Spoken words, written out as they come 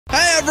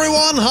Hey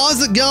everyone,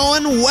 how's it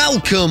going?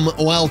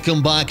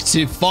 Welcome back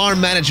to Farm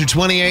Manager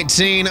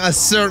 2018. I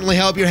certainly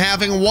hope you're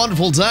having a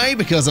wonderful day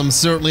because I'm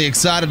certainly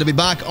excited to be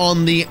back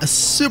on the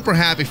super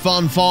happy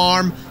fun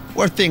farm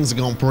where things are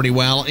going pretty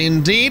well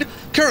indeed.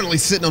 Currently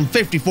sitting on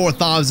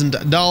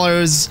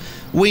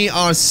 $54,000. We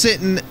are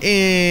sitting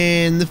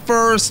in the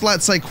first,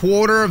 let's say,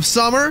 quarter of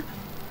summer.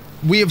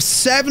 We have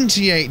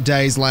 78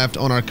 days left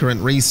on our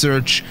current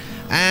research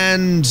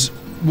and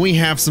we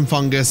have some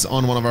fungus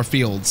on one of our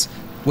fields,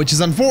 which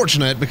is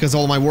unfortunate because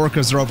all my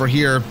workers are over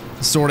here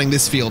sorting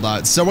this field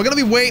out. So we're going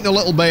to be waiting a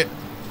little bit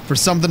for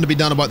something to be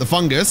done about the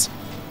fungus.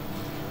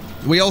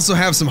 We also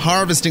have some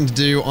harvesting to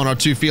do on our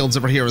two fields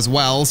over here as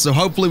well, so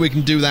hopefully we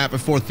can do that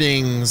before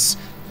things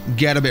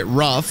get a bit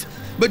rough.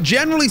 But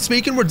generally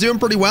speaking, we're doing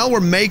pretty well. We're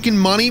making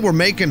money, we're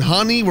making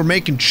honey, we're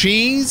making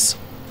cheese.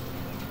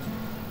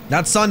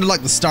 That sounded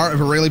like the start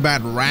of a really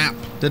bad rap,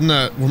 didn't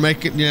it? We're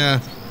making, yeah.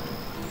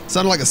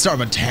 Sounded like the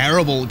start of a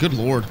terrible, good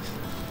lord.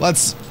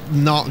 Let's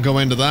not go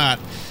into that.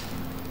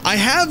 I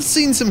have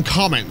seen some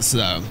comments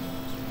though.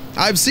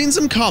 I've seen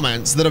some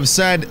comments that have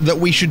said that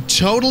we should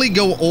totally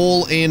go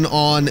all in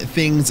on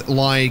things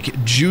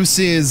like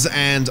juices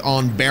and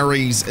on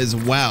berries as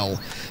well.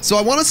 So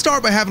I want to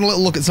start by having a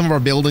little look at some of our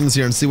buildings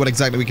here and see what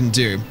exactly we can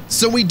do.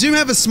 So we do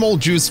have a small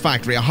juice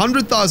factory,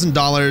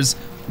 $100,000,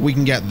 we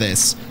can get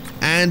this.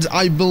 And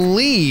I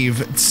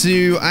believe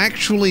to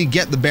actually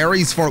get the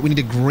berries for it, we need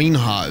a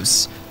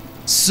greenhouse.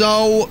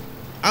 So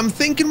I'm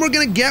thinking we're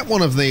going to get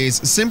one of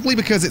these simply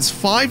because it's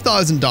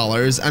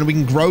 $5,000 and we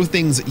can grow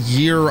things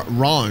year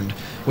round.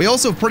 We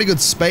also have pretty good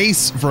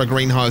space for a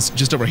greenhouse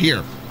just over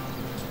here.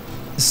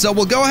 So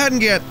we'll go ahead and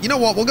get, you know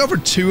what, we'll go for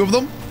two of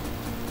them.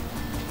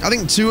 I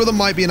think two of them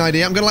might be an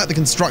idea. I'm going to let the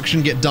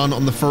construction get done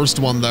on the first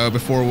one though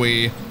before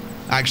we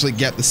actually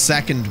get the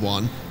second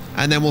one.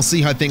 And then we'll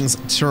see how things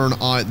turn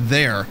out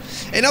there.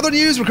 In other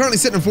news, we're currently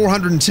sitting at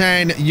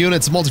 410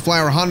 units of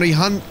multi-flower honey,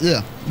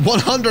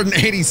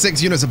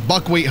 186 units of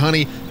buckwheat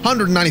honey,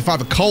 195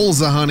 of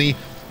colza honey,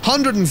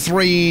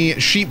 103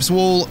 sheep's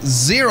wool,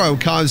 0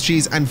 cow's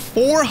cheese, and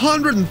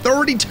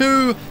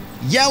 432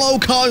 yellow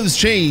cow's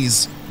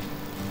cheese.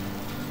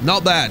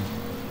 Not bad.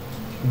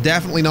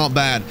 Definitely not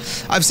bad.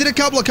 I've seen a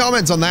couple of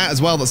comments on that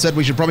as well that said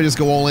we should probably just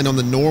go all in on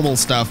the normal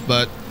stuff,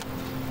 but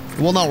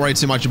we'll not worry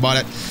too much about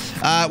it.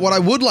 What I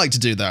would like to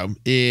do, though,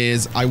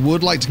 is I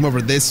would like to come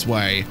over this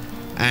way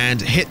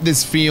and hit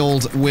this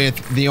field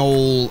with the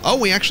old... Oh,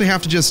 we actually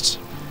have to just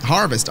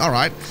harvest. All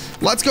right.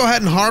 Let's go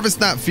ahead and harvest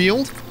that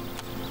field.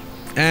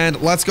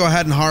 And let's go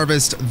ahead and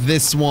harvest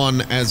this one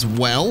as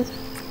well.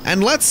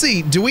 And let's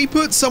see, do we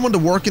put someone to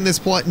work in this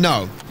place?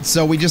 No.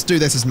 So we just do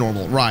this as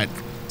normal. Right.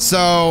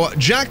 So,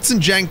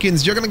 Jackson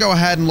Jenkins, you're going to go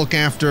ahead and look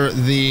after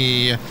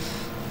the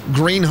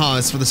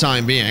greenhouse for the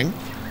time being.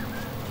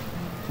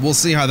 We'll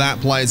see how that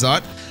plays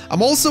out.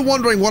 I'm also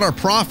wondering what our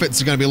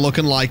profits are going to be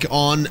looking like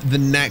on the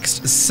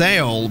next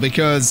sale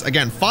because,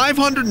 again,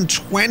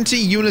 520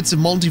 units of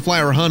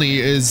multi-flower honey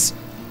is,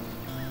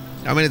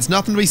 I mean, it's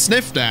nothing to be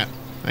sniffed at.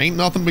 Ain't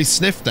nothing to be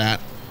sniffed at.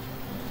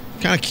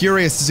 Kind of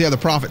curious to see how the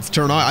profits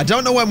turn out. I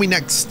don't know when we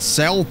next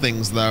sell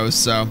things, though,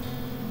 so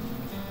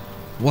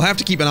we'll have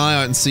to keep an eye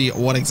out and see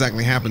what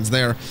exactly happens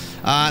there.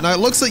 Now, it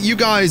looks like you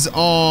guys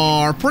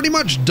are pretty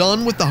much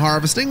done with the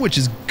harvesting, which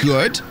is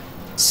good.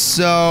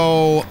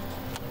 So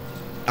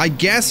I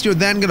guess you're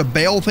then going to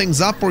bale things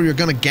up or you're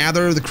going to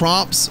gather the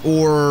crops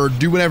or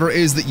do whatever it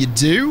is that you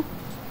do.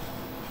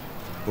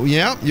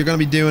 Yeah, you're going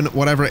to be doing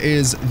whatever it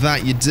is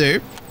that you do,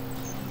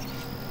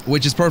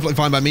 which is perfectly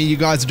fine by me. You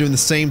guys are doing the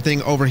same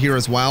thing over here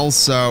as well.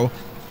 So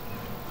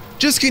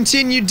just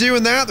continue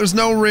doing that. There's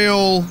no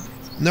real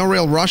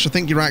rush. I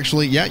think you're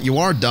actually, yeah, you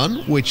are done,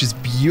 which is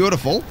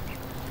beautiful.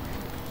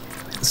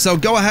 So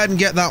go ahead and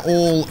get that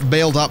all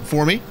baled up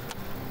for me.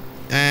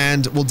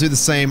 And we'll do the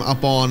same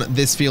up on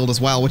this field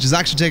as well, which is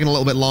actually taking a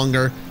little bit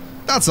longer.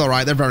 That's all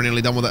right. They're very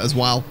nearly done with it as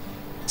well.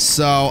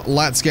 So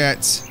let's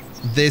get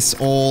this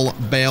all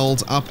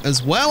baled up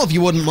as well, if you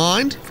wouldn't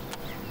mind.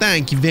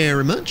 Thank you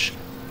very much.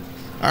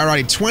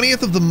 Alrighty,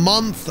 20th of the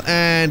month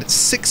and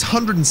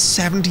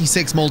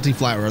 676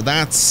 multi-flower.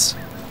 That's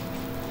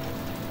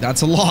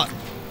a lot.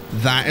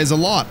 That is a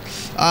lot.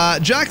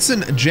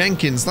 Jackson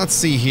Jenkins, let's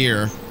see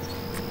here.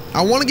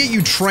 I want to get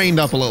you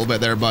trained up a little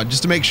bit there, bud,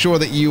 just to make sure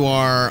that you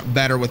are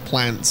better with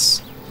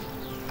plants.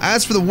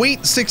 As for the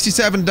wheat,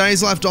 67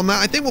 days left on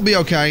that. I think we'll be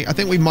okay. I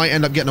think we might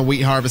end up getting a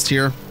wheat harvest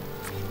here.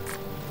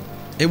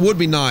 It would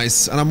be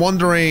nice, and I'm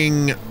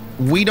wondering,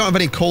 we don't have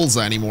any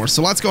colza anymore,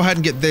 so let's go ahead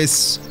and get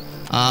this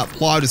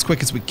plowed as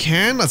quick as we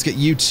can. Let's get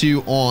you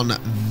two on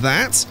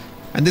that.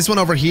 And this one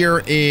over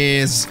here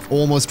is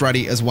almost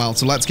ready as well,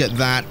 so let's get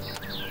that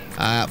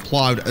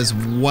plowed as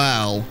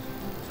well.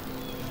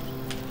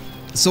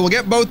 So we'll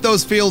get both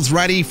those fields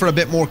ready for a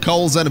bit more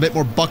colza and a bit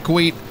more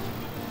buckwheat,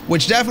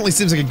 which definitely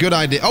seems like a good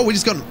idea. Oh,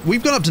 we've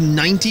gone up to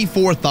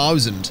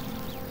 94,000.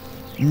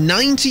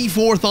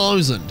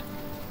 94,000.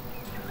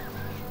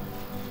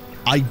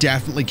 I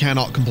definitely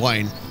cannot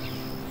complain.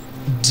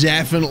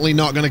 Definitely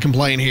not going to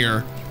complain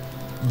here.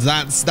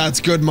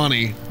 That's good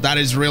money. That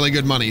is really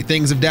good money.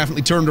 Things have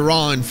definitely turned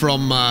around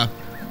from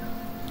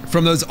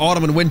those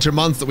autumn and winter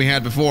months that we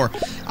had before.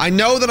 I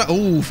know that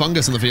oh,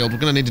 fungus in the field. We're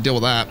gonna need to deal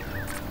with that.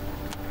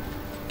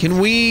 Can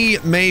we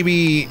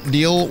maybe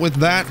deal with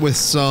that with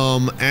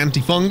some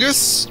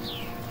anti-fungus?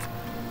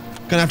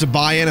 Gonna have to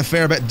buy in a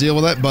fair bit to deal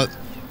with it, but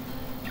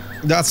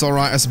that's all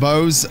right, I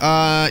suppose.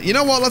 You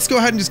know what? Let's go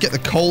ahead and just get the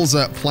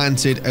colza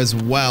planted as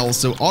well.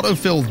 So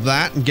autofill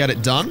that and get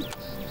it done.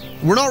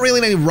 We're not really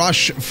in any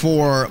rush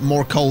for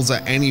more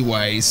colza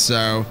anyway,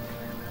 so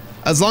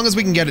as long as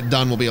we can get it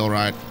done, we'll be all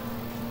right.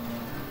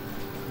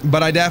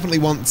 But I definitely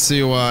want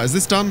to, is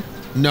this done?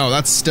 No,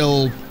 that's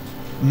still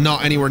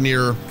not anywhere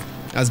near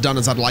as done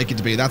as I'd like it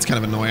to be. That's kind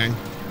of annoying.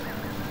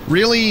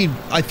 Really,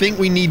 I think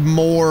we need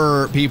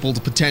more people to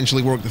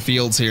potentially work the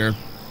fields here.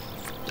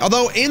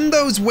 Although in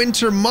those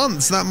winter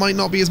months, that might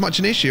not be as much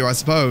an issue, I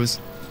suppose.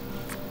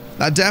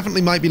 That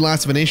definitely might be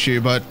less of an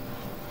issue, but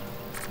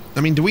I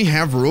mean, do we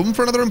have room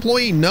for another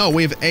employee? No,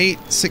 we have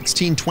 8,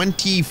 16,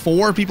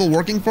 24 people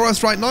working for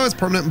us right now as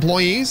permanent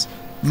employees.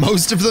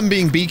 Most of them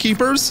being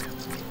beekeepers.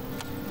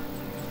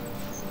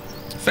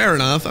 Fair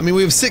enough. I mean,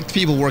 we have 6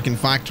 people working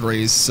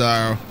factories,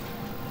 so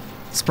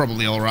it's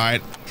probably all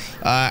right.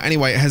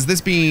 Anyway, has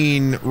this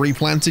been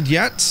replanted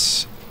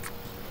yet?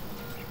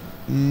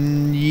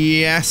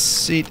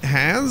 Yes, it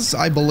has,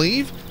 I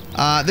believe.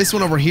 This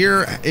one over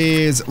here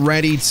is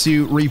ready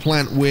to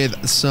replant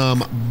with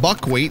some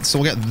buckwheat, so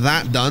we'll get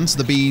that done so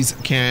the bees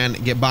can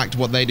get back to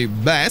what they do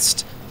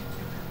best.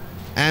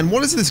 And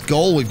what is this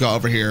goal we've got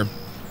over here?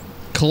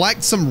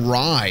 Collect some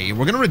rye.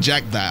 We're going to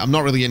reject that. I'm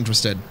not really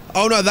interested.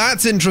 Oh no,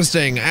 that's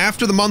interesting.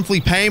 After the monthly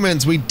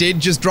payments, we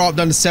did just drop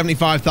down to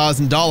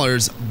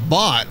 $75,000,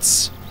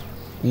 but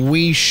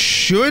we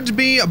should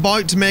be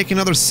about to make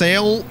another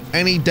sale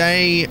any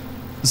day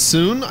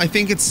soon. I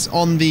think it's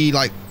on the,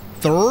 like,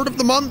 3rd of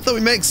the month that we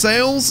make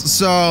sales,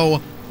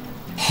 so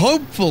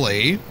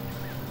hopefully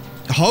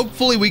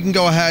we can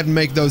go ahead and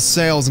make those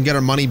sales and get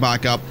our money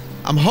back up.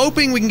 I'm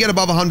hoping we can get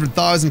above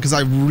 100,000 because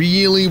I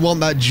really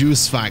want that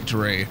juice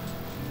factory.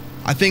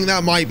 I think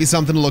that might be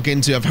something to look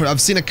into.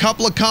 I've seen a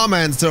couple of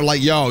comments that are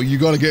like, yo, you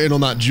got to get in on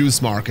that juice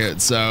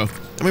market. So,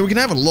 I mean, we can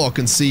have a look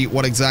and see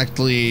what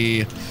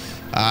exactly...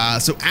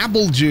 so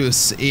apple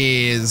juice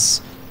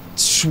is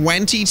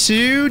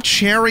 22,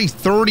 cherry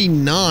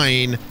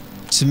 39,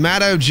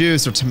 tomato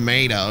juice or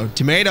tomato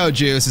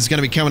juice is going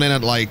to be coming in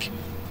at like,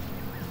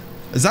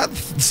 is that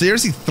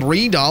seriously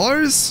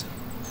 $3?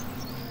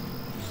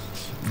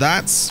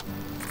 That's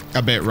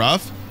a bit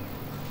rough.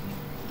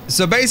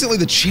 So basically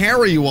the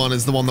cherry one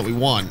is the one that we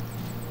want.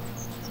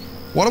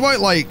 What about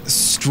like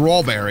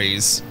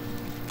strawberries?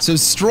 So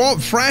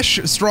fresh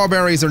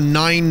strawberries are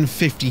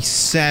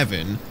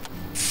 $9.57.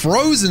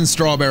 Frozen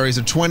strawberries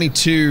are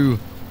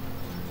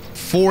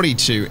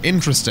 $22.42.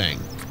 Interesting.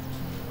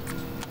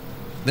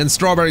 Then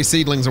strawberry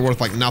seedlings are worth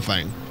like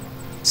nothing.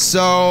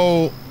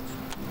 So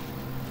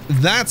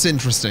that's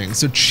interesting.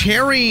 So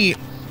cherry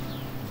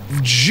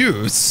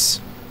juice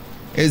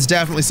is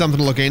definitely something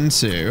to look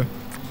into.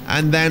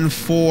 And then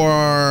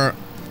for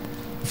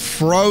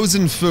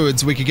frozen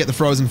foods, we could get the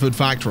frozen food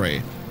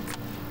factory,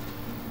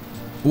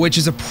 which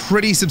is a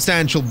pretty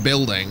substantial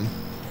building.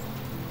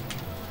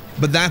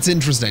 But that's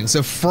interesting.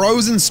 So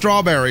frozen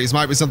strawberries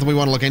might be something we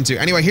want to look into.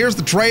 Anyway, here's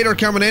the trader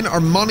coming in. Our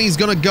money's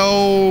gonna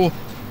go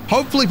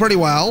hopefully pretty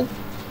well.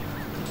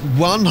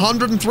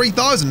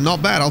 103,000,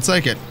 not bad, I'll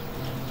take it.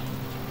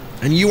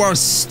 And you are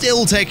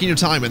still taking your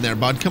time in there,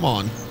 bud, come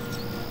on.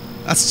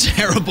 That's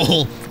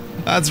terrible.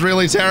 That's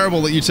really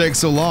terrible that you take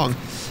so long.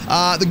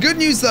 The good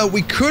news though,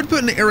 we could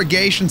put an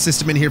irrigation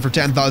system in here for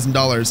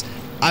 $10,000.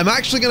 I'm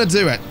actually gonna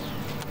do it.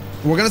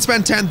 We're gonna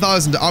spend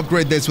 $10,000 to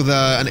upgrade this with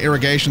an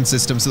irrigation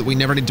system so that we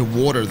never need to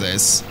water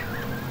this.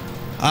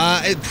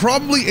 It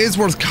probably is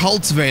worth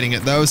cultivating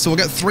it though, so we'll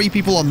get 3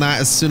 people on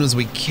that as soon as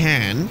we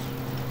can.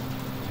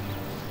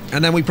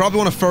 And then we probably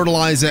want to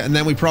fertilize it, and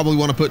then we probably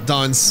want to put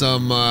down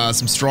some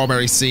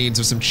strawberry seeds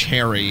or some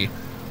cherry.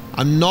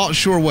 I'm not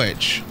sure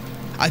which.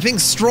 I think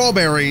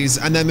strawberries,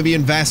 and then maybe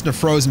invest in a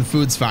frozen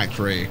foods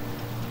factory.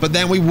 But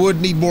then we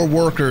would need more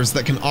workers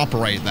that can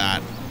operate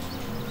that.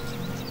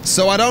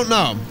 So I don't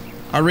know.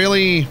 I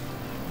really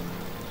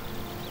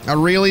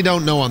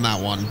don't know on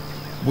that one.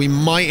 We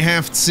might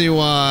have to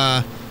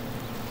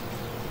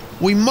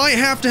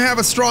have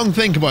a strong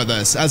think about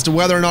this as to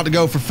whether or not to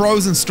go for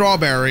frozen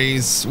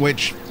strawberries,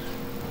 which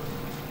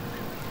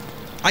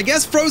I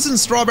guess frozen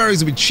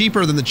strawberries would be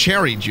cheaper than the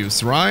cherry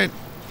juice, right?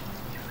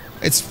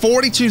 It's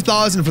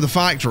 42,000 for the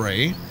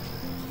factory,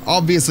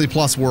 obviously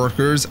plus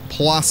workers,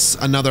 plus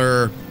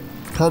another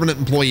permanent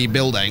employee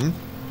building.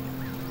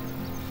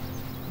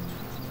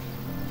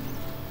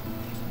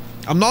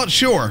 I'm not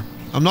sure.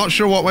 I'm not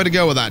sure what way to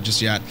go with that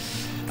just yet.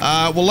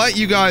 We'll let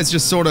you guys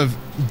just sort of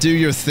do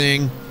your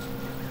thing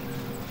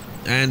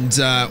and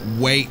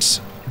wait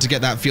to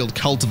get that field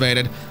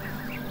cultivated.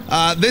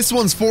 This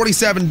one's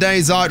 47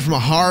 days out from a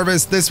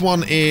harvest. This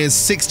one is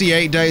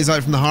 68 days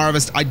out from the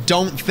harvest. I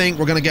don't think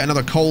we're going to get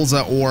another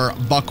colza or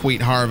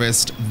buckwheat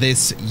harvest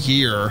this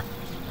year.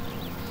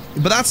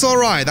 But that's all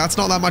right. That's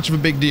not that much of a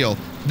big deal.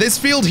 This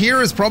field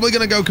here is probably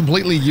going to go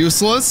completely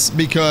useless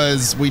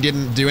because we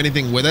didn't do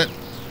anything with it.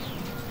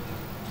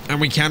 And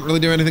we can't really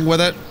do anything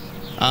with it.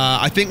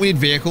 I think we need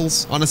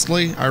vehicles,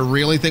 honestly. I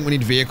really think we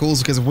need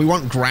vehicles because if we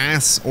want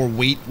grass or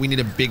wheat, we need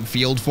a big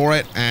field for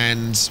it.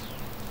 And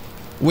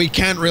we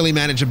can't really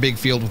manage a big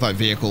field without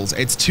vehicles.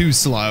 It's too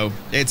slow.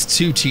 It's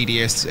too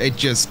tedious. It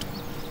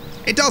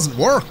doesn't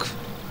work.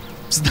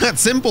 It's that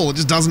simple. It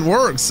just doesn't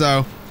work.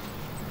 So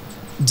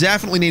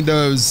definitely need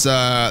those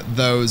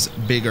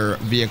bigger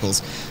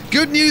vehicles.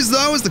 Good news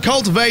though is the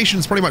cultivation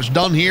is pretty much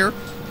done here.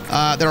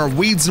 There are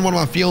weeds in one of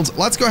my fields.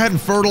 Let's go ahead and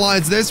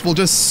fertilize this. We'll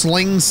just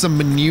sling some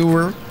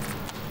manure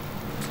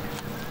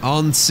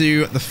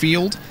onto the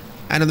field.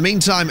 And in the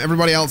meantime,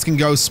 everybody else can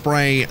go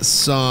spray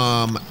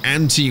some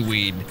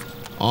anti-weed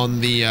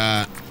on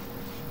the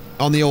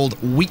old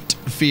wheat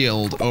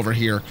field over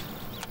here.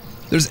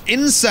 There's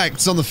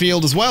insects on the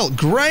field as well.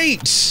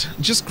 Great!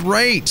 Just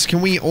great.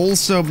 Can we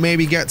also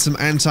maybe get some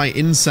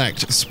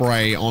anti-insect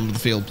spray onto the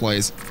field,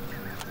 please?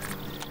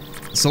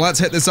 So let's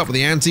hit this up with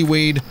the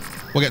anti-weed.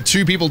 We'll get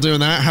 2 people doing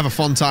that. Have a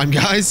fun time,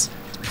 guys.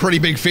 Pretty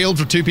big field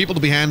for 2 people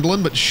to be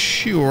handling, but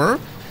sure.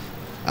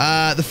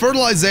 The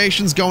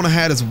fertilization's going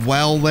ahead as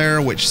well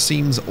there, which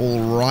seems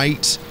all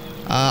right.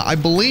 I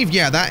believe,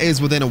 yeah, that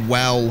is within a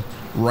well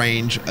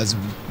range as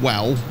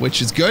well,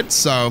 which is good.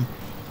 So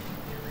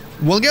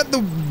we'll get the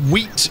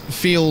wheat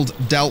field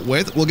dealt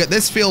with. We'll get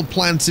this field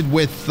planted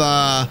with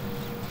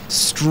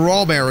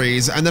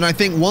strawberries, and then I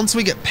think once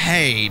we get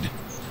paid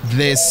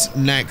this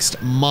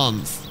next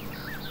month,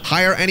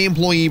 hire any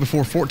employee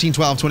before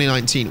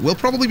 14/12/2019. We'll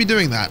probably be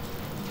doing that.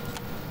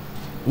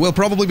 We'll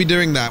probably be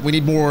doing that. We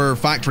need more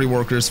factory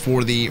workers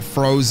for the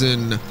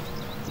frozen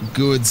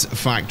goods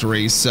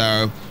factory,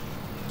 so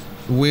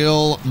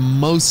we'll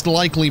most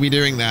likely be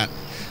doing that.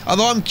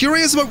 Although I'm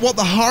curious about what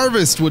the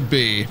harvest would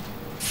be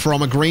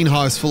from a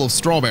greenhouse full of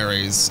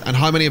strawberries and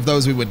how many of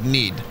those we would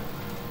need.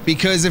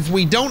 Because if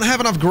we don't have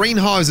enough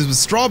greenhouses with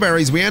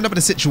strawberries, we end up in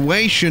a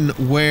situation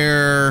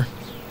where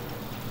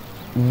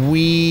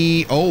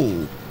we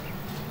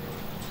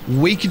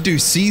could do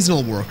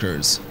seasonal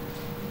workers.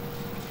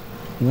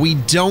 We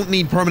don't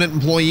need permanent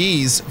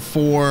employees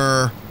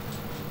for...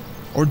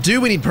 Or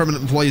do we need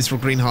permanent employees for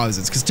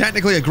greenhouses? Because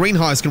technically a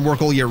greenhouse can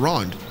work all year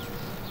round.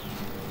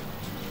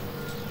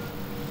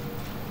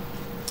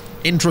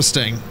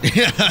 Interesting.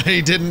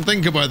 I didn't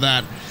think about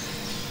that.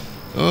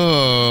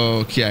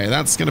 Okay,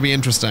 that's going to be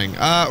interesting.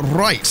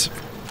 Right.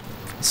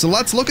 So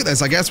let's look at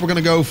this. I guess we're going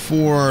to go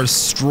for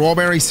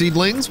strawberry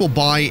seedlings. We'll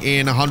buy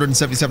in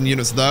 177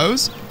 units of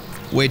those,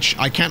 which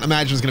I can't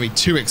imagine is going to be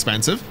too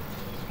expensive.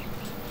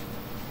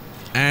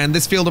 And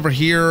this field over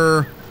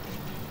here,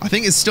 I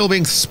think is still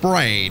being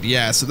sprayed.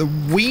 Yeah, so the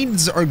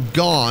weeds are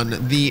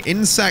gone. The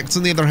insects,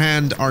 on the other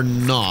hand, are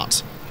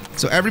not.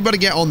 So everybody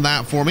get on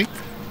that for me.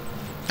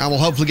 And we'll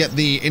hopefully get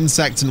the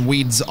insects and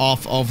weeds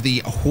off of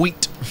the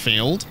wheat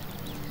field.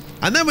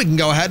 And then we can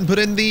go ahead and put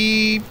in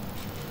the...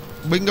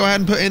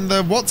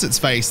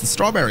 what's-its-face, the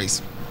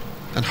strawberries.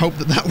 And hope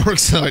that that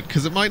works out,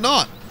 because it might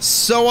not.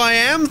 So I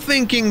am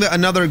thinking that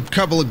another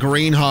couple of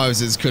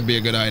greenhouses could be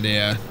a good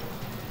idea.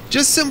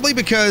 Just simply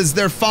because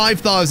they're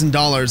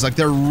 $5,000. Like,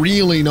 they're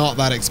really not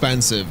that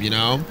expensive, you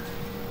know?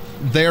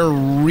 They're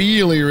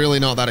really, really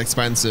not that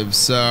expensive.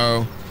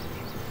 So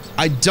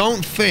I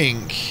don't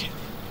think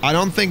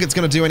it's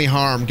going to do any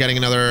harm getting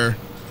another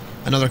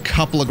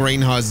couple of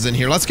greenhouses in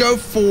here. Let's go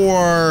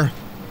for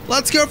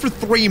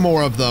 3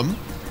 more of them.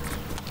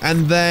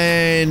 And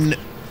then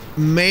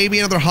maybe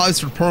another house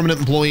for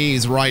permanent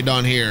employees right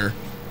down here.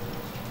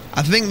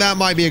 I think that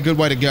might be a good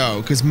way to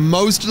go, because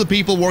most of the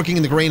people working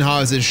in the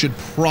greenhouses should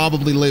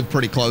probably live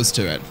pretty close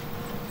to it.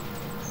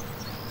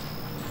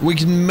 We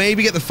can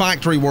maybe get the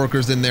factory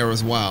workers in there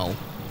as well.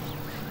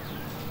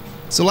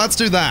 So let's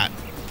do that.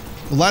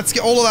 Let's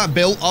get all of that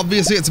built.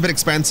 Obviously, it's a bit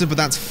expensive, but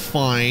that's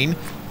fine.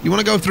 You want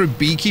to go through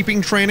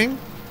beekeeping training?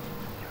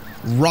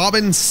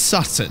 Robin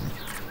Sutton.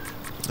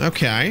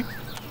 Okay.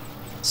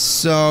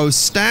 So,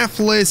 staff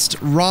list,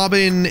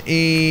 Robin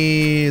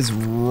is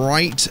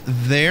right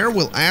there.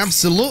 We'll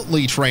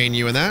absolutely train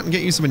you in that and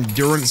get you some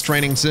endurance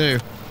training too.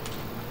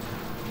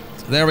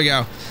 There we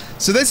go.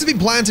 So this has been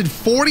planted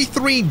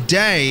 43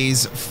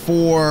 days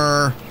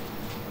for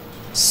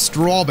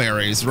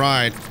strawberries,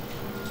 right?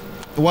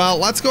 Well,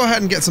 let's go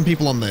ahead and get some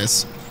people on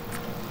this.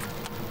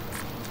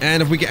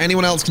 And if we get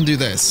anyone else can do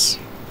this.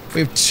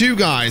 We have 2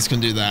 guys can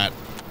do that.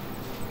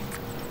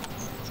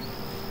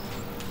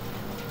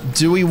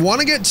 Do we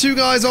want to get 2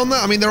 guys on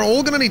that? I mean, they're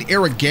all going to need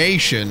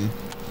irrigation,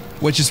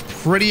 which is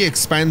pretty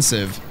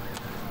expensive.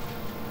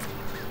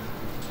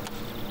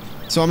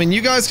 So, I mean,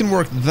 you guys can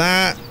work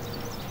that.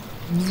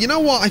 You know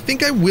what? I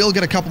think I will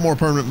get a couple more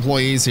permanent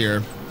employees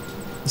here.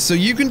 So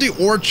you can do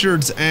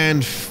orchards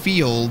and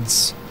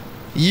fields.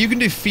 You can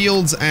do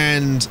fields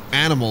and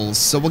animals.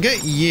 So we'll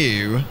get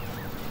you.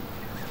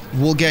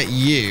 We'll get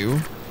you.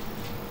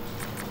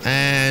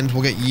 And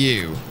we'll get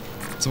you.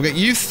 So we'll get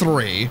you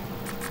 3.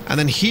 And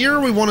then here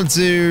we want to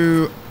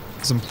do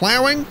some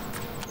plowing.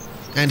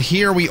 And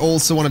here we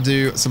also want to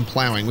do some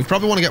plowing. We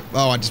probably want to get...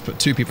 Oh, I just put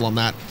 2 people on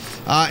that.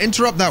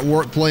 Interrupt that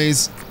work,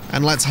 please.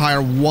 And let's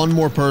hire 1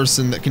 more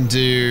person that can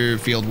do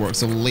field work.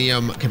 So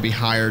Liam can be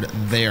hired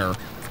there.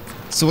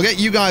 So we'll get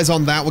you guys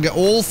on that. We'll get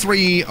all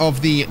 3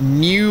 of the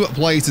new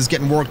places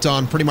getting worked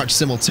on pretty much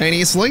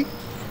simultaneously.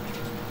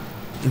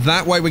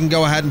 That way we can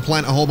go ahead and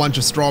plant a whole bunch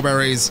of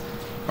strawberries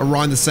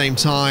around the same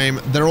time.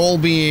 They're all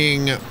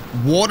being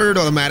watered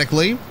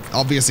automatically.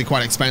 Obviously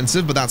quite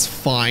expensive, but that's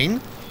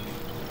fine.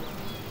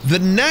 The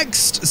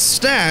next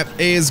step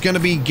is going to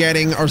be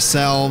getting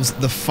ourselves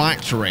the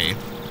factory.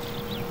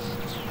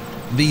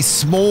 The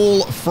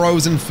small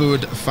frozen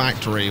food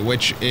factory,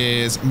 which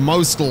is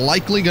most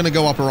likely going to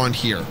go up around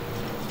here.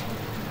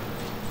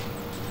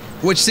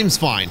 Which seems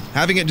fine.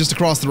 Having it just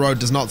across the road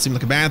does not seem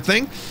like a bad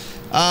thing.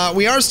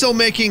 We are still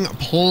making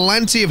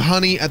plenty of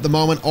honey at the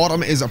moment.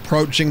 Autumn is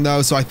approaching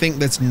though, so I think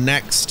this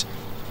next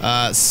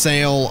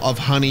sale of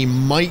honey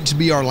might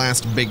be our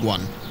last big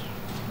one.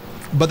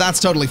 But that's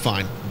totally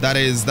fine. That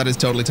is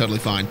totally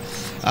fine.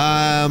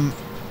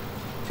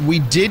 We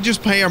did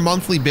just pay our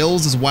monthly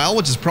bills as well,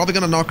 which is probably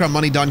going to knock our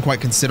money down quite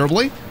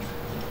considerably.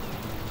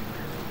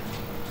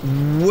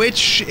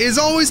 Which is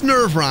always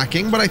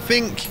nerve-wracking, but I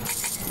think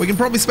we can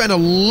probably spend a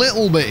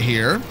little bit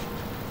here.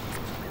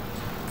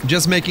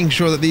 Just making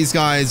sure that these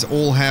guys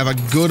all have a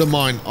good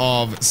amount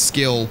of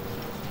skill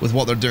with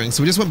what they're doing.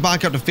 So we just went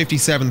back up to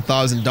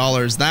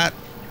 $57,000. That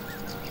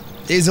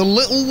is a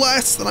little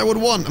less than I would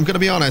want, I'm going to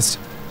be honest.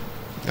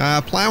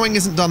 Plowing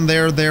isn't done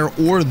there,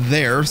 or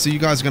there, so you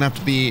guys are going to have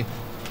to be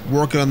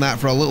working on that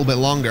for a little bit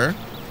longer.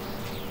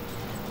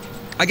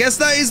 I guess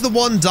that is the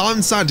one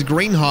downside to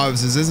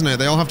greenhouses, isn't it?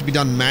 They all have to be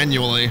done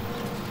manually.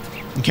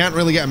 You can't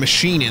really get a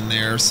machine in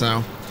there,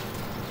 so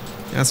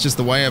that's just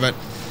the way of it.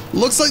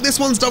 Looks like this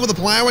one's done with the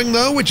plowing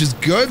though, which is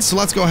good, so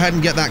let's go ahead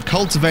and get that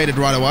cultivated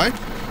right away.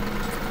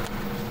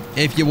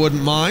 If you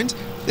wouldn't mind.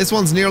 This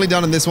one's nearly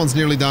done and this one's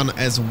nearly done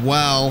as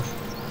well.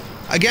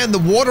 Again, the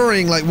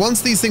watering, like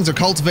once these things are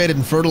cultivated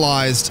and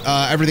fertilized,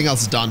 everything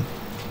else is done.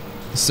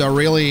 So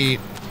really,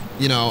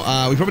 you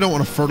know, we probably don't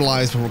want to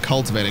fertilize when we're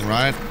cultivating,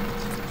 right?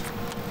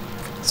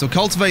 So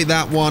cultivate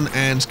that one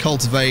and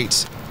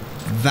cultivate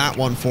that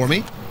one for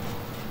me.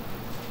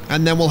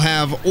 And then we'll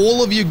have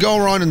all of you go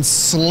around and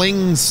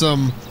sling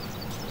some...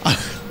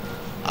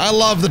 I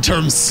love the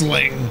term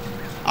sling.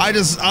 I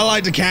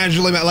like to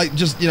casually, like,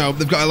 just, you know,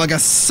 they've got like a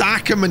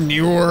sack of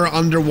manure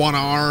under one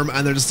arm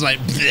and they're just like,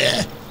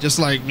 bleh, just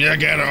like, yeah,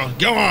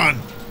 go on,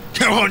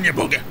 you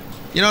booger.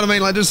 You know what I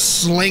mean? Like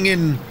just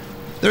slinging.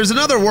 There's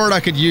another word I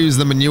could use,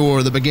 the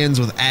manure, that begins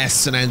with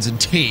S and ends in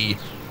T.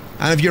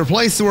 And if you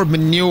replace the word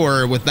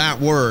manure with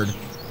that word,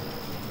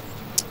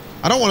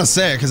 I don't want to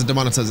say it because of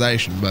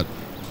demonetization, but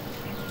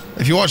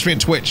if you watch me on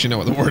Twitch, you know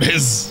what the word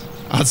is.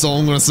 That's all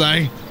I'm going to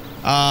say.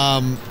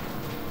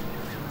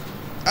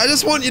 I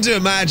just want you to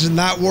imagine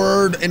that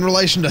word in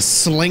relation to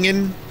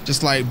slinging.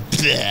 Just like,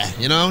 bleh,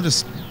 you know,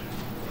 just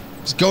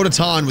go to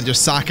town with your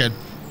sack of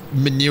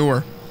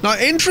manure. Now,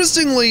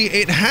 interestingly,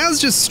 it has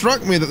just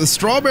struck me that the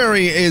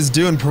strawberry is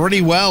doing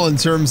pretty well in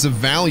terms of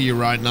value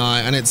right now,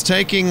 and it's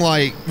taking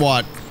like,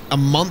 what, a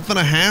month and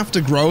a half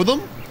to grow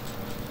them?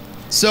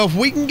 So if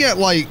we can get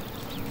like,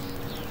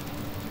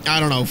 I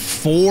don't know,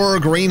 4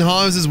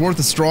 greenhouses worth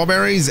of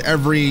strawberries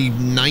every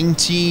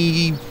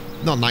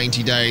not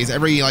 90 days,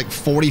 every like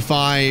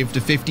 45 to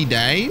 50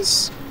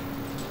 days,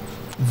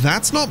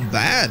 that's not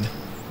bad.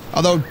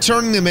 Although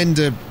turning them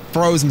into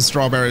frozen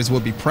strawberries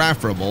would be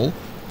preferable.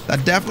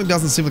 That definitely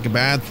doesn't seem like a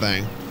bad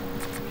thing.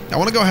 I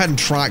want to go ahead and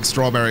track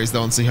strawberries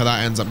though and see how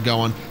that ends up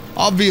going.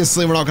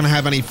 Obviously we're not going to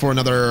have any for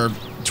another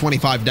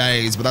 25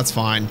 days, but that's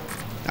fine.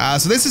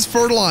 So this is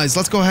fertilized.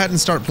 Let's go ahead and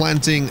start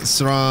planting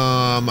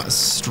some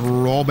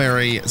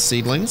strawberry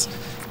seedlings.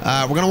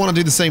 We're going to want to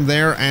do the same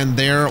there and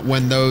there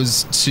when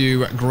those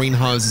 2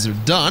 greenhouses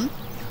are done.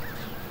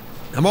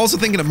 I'm also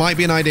thinking it might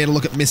be an idea to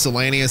look at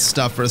miscellaneous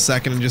stuff for a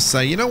second and just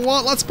say, you know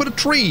what, let's put a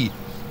tree.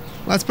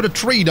 Let's put a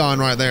tree down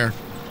right there.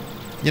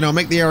 You know,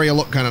 make the area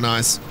look kind of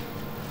nice.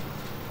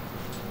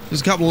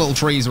 There's a couple of little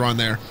trees around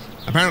there.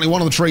 Apparently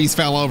one of the trees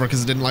fell over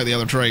because it didn't like the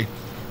other tree.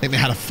 I think they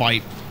had a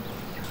fight.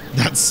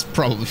 That's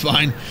probably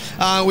fine.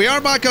 We are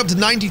back up to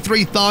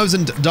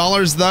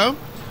 $93,000 though.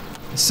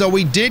 So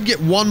we did get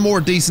one more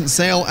decent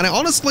sale, and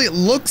honestly, it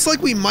looks like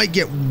we might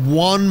get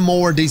one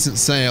more decent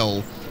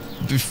sale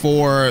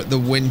before the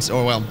winter,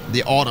 or well,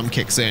 the autumn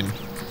kicks in.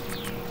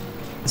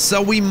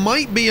 So we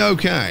might be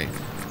okay.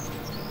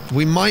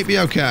 We might be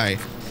okay.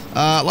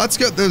 Let's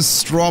get those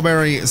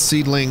strawberry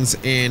seedlings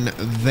in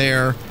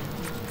there.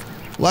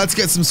 Let's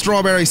get some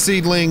strawberry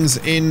seedlings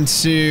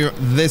into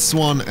this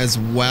one as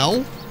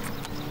well.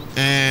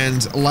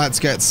 And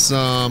let's get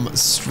some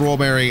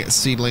strawberry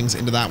seedlings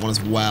into that one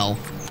as well.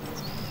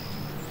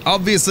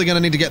 Obviously going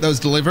to need to get those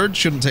delivered.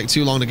 Shouldn't take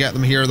too long to get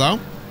them here, though.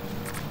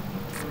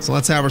 So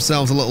let's have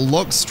ourselves a little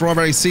look.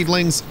 Strawberry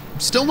seedlings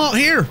still not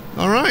here.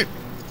 All right.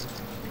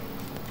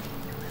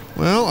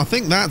 Well, I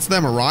think that's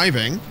them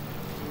arriving.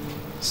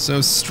 So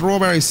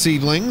strawberry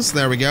seedlings.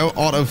 There we go.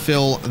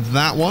 Autofill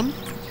that one.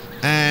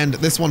 And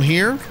this one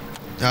here.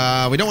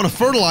 We don't want to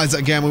fertilize it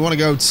again. We want to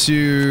go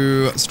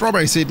to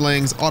strawberry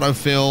seedlings,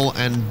 autofill,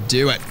 and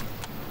do it.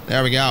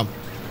 There we go.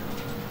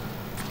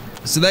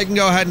 So they can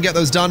go ahead and get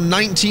those done.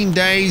 19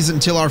 days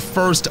until our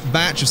first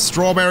batch of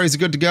strawberries are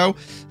good to go.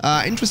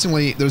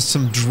 Interestingly, there's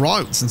some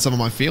droughts in some of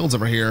my fields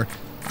over here.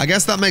 I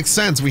guess that makes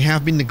sense. We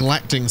have been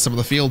neglecting some of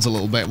the fields a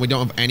little bit. We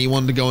don't have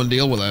anyone to go and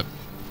deal with it.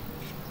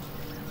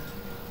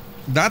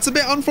 That's a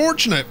bit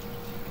unfortunate.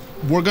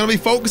 We're going to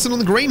be focusing on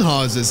the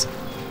greenhouses.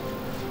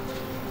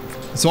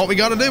 So what we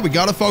got to do, we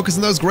got to focus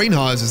on those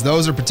greenhouses.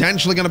 Those are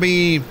potentially going to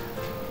be,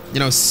 you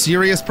know,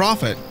 serious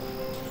profit.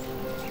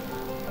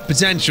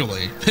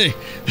 Potentially.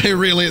 They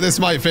really, this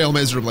might fail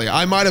miserably.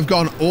 I might have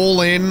gone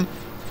all in,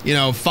 you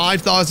know,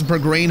 5,000 per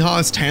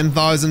greenhouse,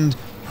 10,000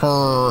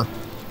 per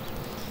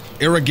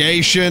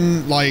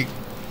irrigation. Like,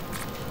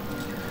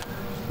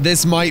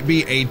 this might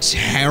be a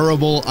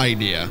terrible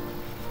idea.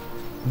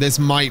 This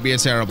might be a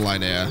terrible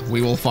idea.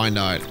 We will find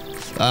out.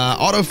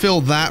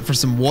 Autofill that for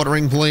some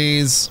watering,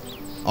 please.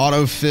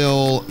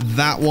 Autofill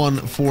that one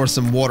for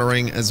some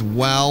watering as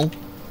well.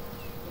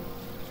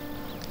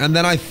 And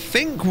then I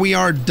think we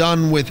are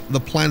done with the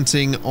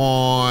planting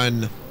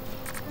on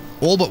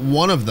all but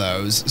one of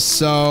those.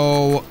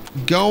 So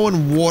go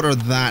and water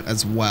that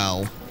as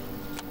well.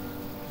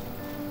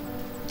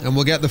 And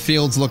we'll get the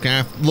fields looked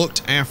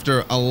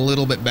after a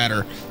little bit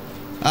better.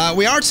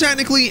 We are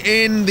technically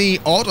in the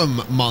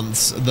autumn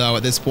months though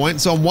at this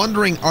point. So I'm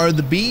wondering, are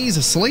the bees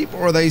asleep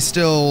or are they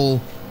still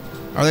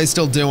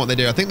doing what they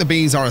do? I think the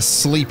bees are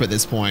asleep at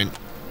this point.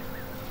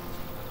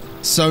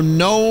 So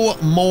no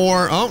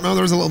more... Oh, no,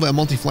 there's a little bit of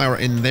multiflower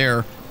in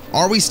there.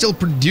 Are we still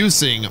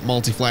producing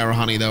multiflower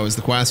honey, though, is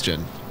the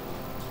question.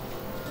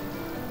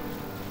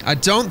 I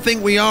don't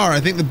think we are. I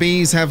think the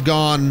bees have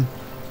gone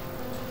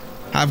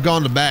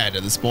to bed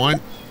at this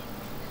point.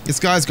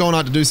 This guy's going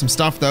out to do some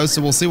stuff, though, so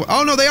we'll see what...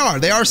 Oh, no, they are.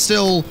 They are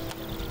still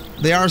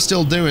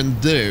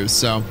doing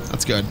so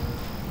that's good.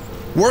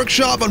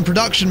 Workshop on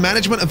production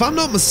management. If I'm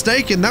not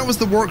mistaken, that was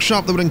the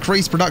workshop that would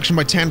increase production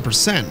by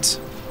 10%.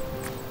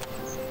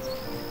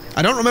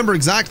 I don't remember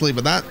exactly,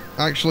 but that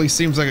actually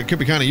seems like it could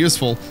be kind of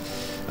useful.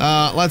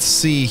 Let's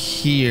see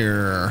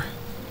here.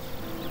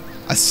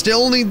 I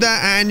still need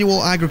that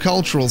annual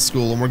agricultural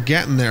school, and we're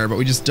getting there, but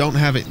we just don't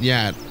have it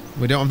yet.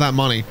 We don't have that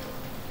money.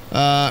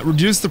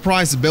 Reduce the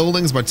price of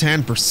buildings by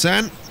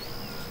 10%.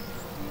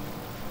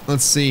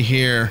 Let's see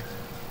here.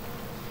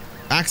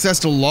 Access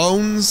to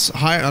loans.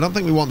 I don't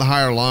think we want the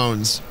higher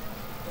loans.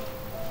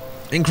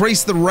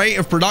 Increase the rate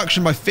of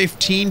production by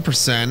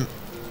 15%.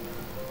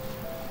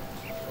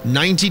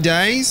 90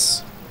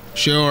 days?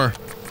 Sure.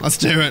 Let's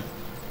do it.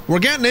 We're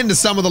getting into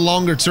some of the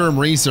longer term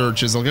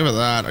researches, I'll give it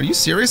that. Are you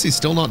serious? He's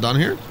still not done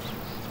here?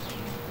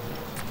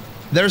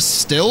 They're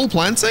still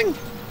planting?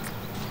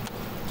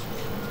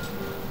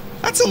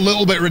 That's a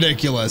little bit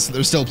ridiculous.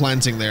 They're still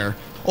planting there.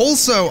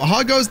 Also,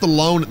 how goes the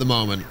loan at the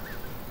moment?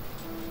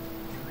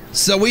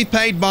 So we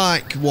paid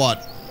back,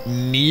 what,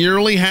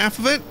 nearly half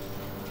of it?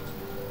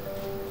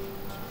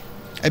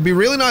 It'd be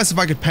really nice if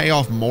I could pay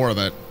off more of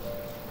it.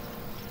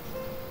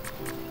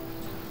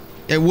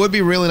 It would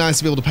be really nice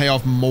to be able to pay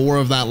off more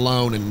of that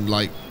loan in,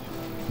 like,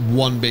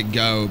 one big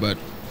go, but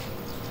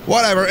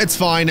whatever, it's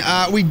fine.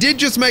 We did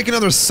just make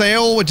another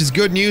sale, which is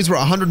good news. We're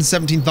at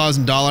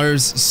 $117,000,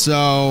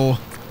 so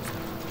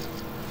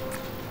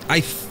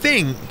I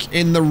think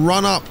in the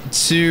run-up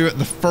to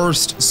the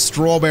first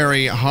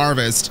strawberry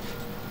harvest,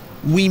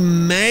 we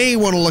may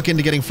want to look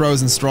into getting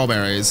frozen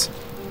strawberries.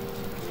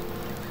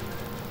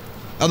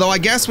 Although I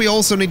guess we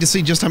also need to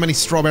see just how many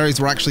strawberries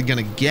we're actually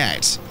going to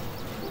get.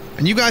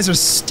 And you guys are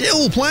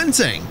still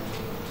planting.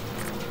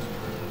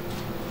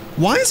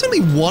 Why is only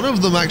one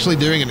of them actually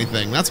doing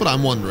anything? That's what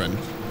I'm wondering.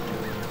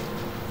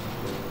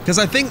 Because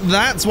I think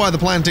that's why the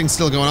planting's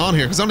still going on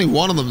here, because only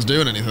one of them's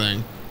doing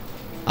anything.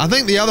 I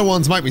think the other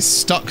ones might be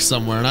stuck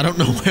somewhere, and I don't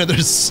know where they're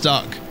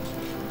stuck.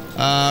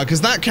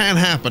 Because that can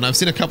happen. I've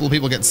seen a couple of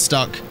people get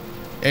stuck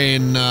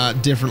in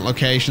different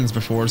locations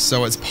before,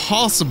 so it's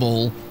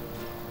possible...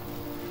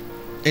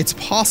 It's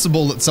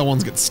possible that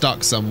someone's get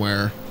stuck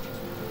somewhere.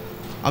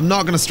 I'm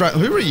not gonna strike.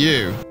 Who are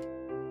you?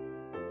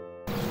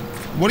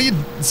 What do you...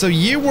 So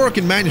you work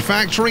in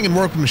manufacturing and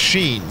work with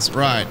machines,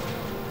 right?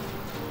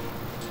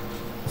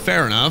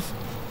 Fair enough.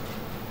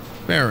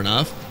 Fair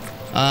enough.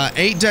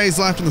 8 days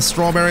left in the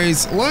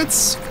strawberries.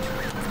 Let's...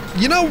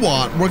 You know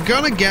what? We're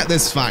gonna get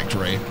this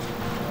factory.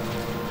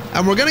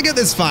 And we're gonna get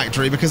this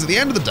factory because at the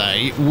end of the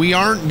day, we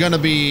aren't gonna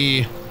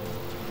be...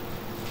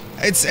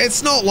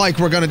 It's not like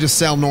we're gonna just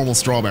sell normal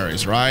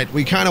strawberries, right?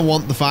 We kind of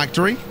want the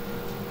factory.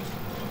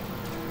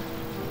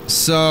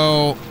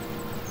 So,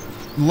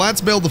 let's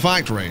build the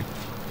factory.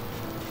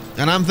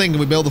 And I'm thinking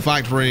we build the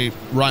factory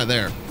right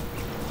there.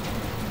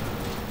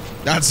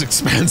 That's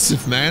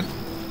expensive, man.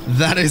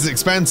 That is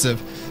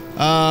expensive.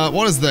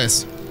 What is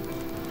this?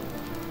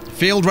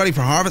 Field ready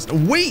for harvest.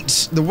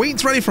 Wheat! The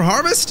wheat's ready for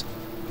harvest?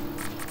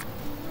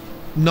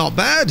 Not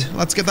bad.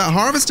 Let's get that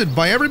harvested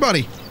by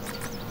everybody.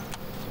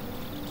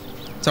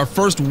 It's our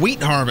first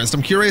wheat harvest.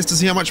 I'm curious to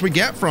see how much we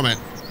get from it.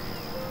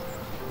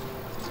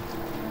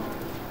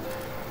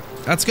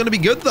 That's going to be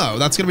good, though.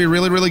 That's going to be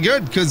really, really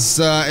good, because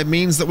it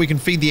means that we can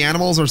feed the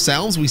animals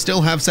ourselves. We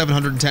still have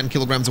 710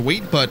 kilograms of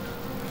wheat, but,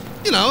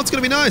 you know, it's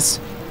going to be nice.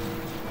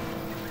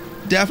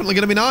 Definitely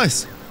going to be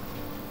nice.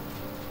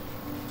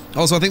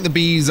 Also, I think the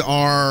bees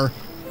are...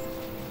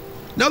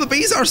 No, the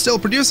bees are still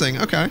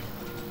producing. Okay.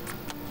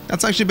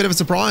 That's actually a bit of a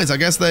surprise. I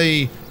guess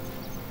they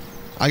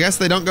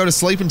don't go to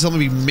sleep until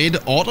maybe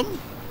mid-autumn?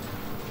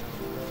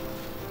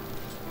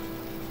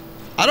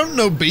 I don't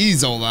know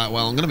bees all that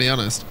well, I'm going to be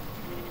honest.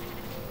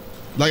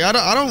 Like,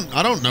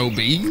 I don't know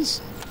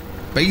bees.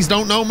 Bees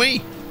don't know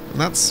me.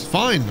 And that's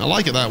fine. I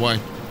like it that way.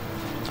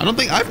 I've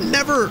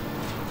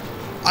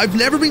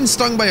never been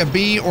stung by a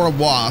bee or a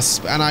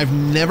wasp, and I've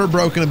never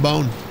broken a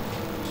bone.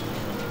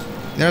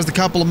 There's a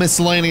couple of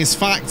miscellaneous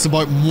facts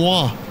about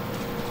moi.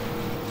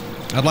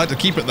 I'd like to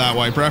keep it that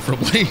way,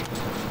 preferably.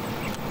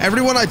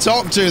 Everyone I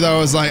talk to,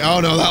 though, is like,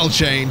 oh no, that'll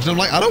change. And I'm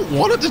like, I don't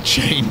want it to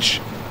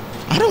change.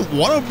 I don't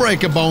want to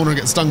break a bone or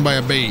get stung by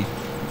a bee.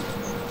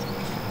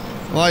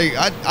 Like,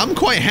 I'm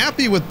quite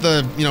happy with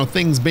the, you know,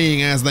 things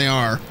being as they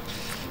are.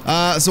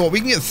 So we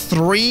can get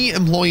 3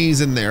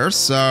 employees in there,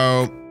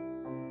 so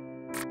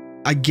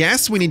I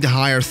guess we need to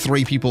hire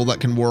 3 people that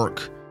can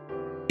work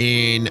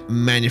in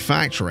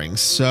manufacturing.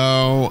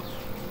 So,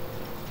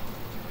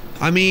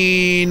 I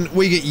mean,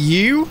 we get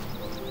you,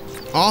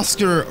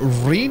 Oscar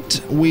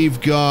Reed, we've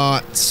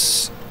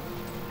got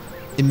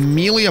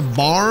Emilia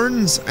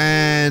Barnes,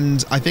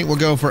 and I think we'll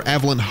go for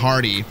Evelyn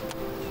Hardy.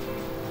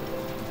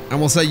 And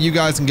we'll say you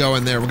guys can go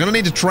in there. We're going to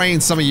need to train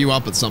some of you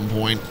up at some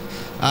point.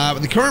 But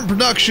the current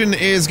production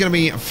is going to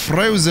be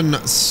frozen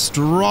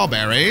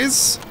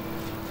strawberries.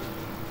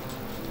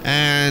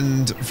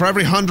 And for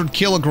every 100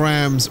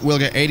 kilograms, we'll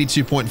get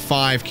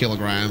 82.5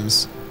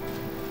 kilograms.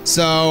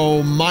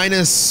 So,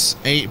 minus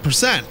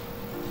 8%,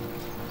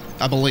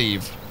 I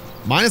believe.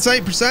 Minus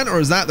 8%,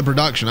 or is that the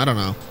production? I don't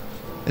know.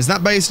 Is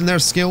that based in their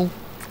skill?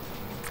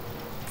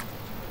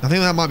 I think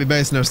that might be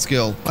based in their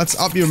skill. Let's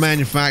up your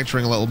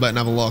manufacturing a little bit and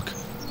have a look.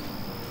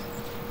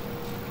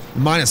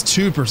 Minus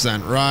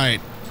 2%,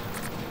 right.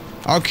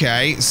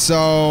 Okay,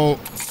 so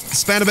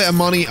spend a bit of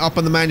money up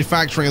on the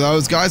manufacturing of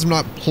those guys. I'm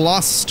not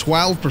plus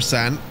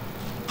 12%.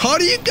 How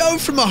do you go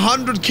from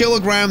 100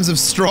 kilograms of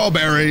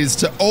strawberries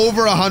to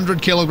over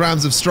 100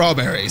 kilograms of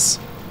strawberries?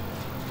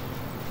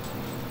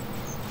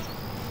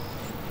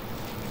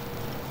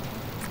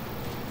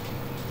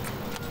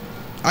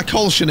 I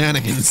call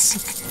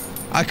shenanigans.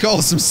 I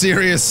call some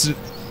serious...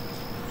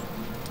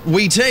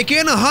 We take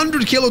in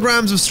 100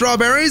 kilograms of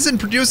strawberries and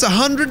produce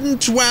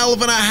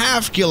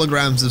 112.5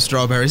 kilograms of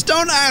strawberries.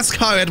 Don't ask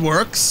how it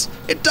works.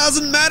 It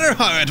doesn't matter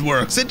how it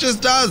works. It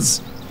just does.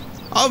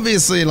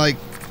 Obviously, like,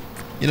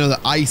 you know,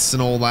 the ice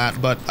and all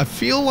that, but I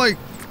feel like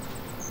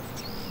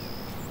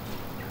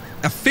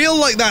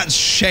that's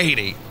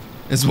shady,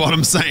 is what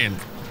I'm saying.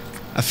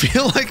 I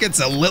feel like it's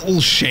a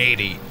little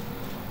shady.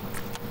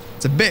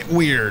 It's a bit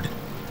weird.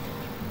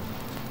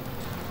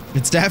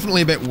 It's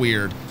definitely a bit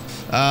weird.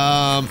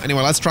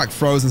 Anyway, let's track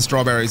frozen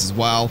strawberries as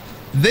well.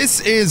 This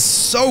is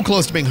so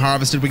close to being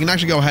harvested. We can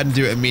actually go ahead and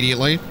do it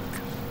immediately.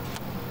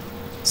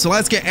 So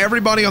let's get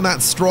everybody on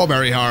that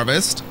strawberry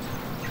harvest.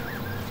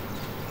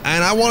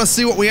 And I want to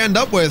see what we end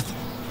up with.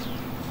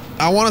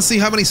 I want to see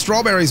how many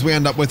strawberries we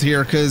end up with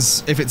here,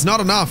 because if it's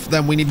not enough,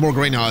 then we need more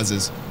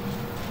greenhouses.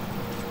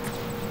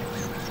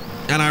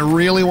 And I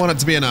really want it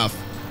to be enough.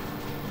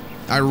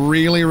 I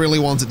really, really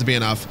want it to be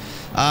enough.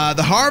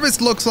 The harvest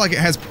looks like it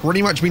has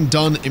pretty much been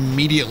done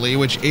immediately,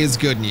 which is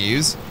good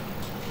news.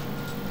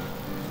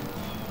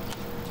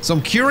 So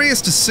I'm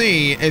curious to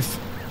see if,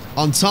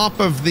 on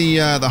top of the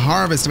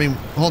harvest, I mean,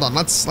 hold on,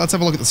 let's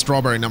have a look at the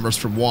strawberry numbers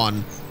for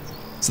one.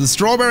 So the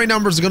strawberry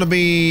numbers are going to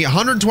be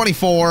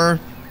 124,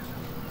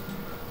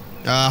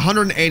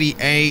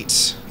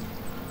 188,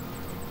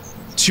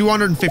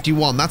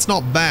 251. That's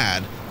not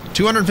bad.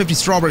 250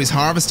 strawberries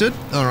harvested.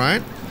 All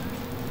right.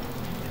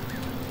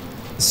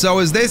 So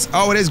is this...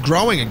 Oh, it is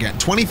growing again.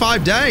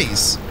 25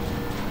 days.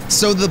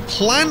 So the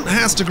plant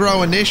has to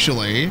grow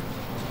initially,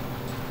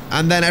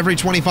 and then every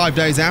 25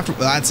 days after...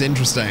 That's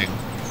interesting.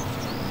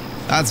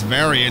 That's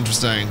very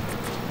interesting.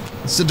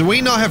 So do we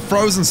not have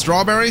frozen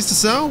strawberries to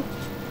sell?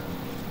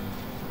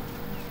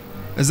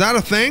 Is that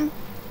a thing?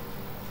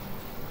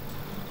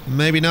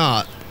 Maybe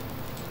not.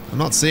 I'm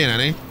not seeing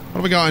any. What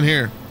have we got in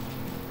here?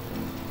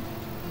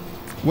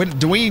 Wait,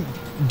 do we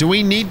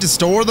need to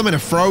store them in a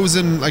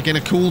frozen, like in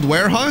a cooled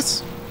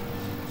warehouse?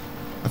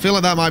 I feel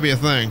like that might be a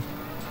thing.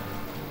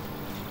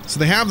 So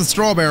they have the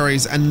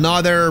strawberries and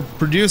now they're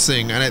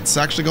producing and it's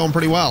actually going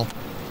pretty well.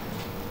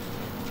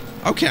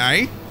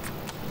 Okay.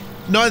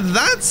 Now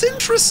that's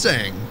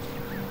interesting.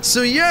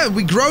 So yeah,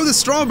 we grow the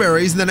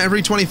strawberries and then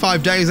every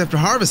 25 days after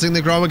harvesting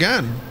they grow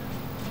again.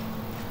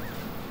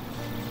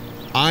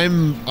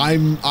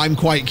 I'm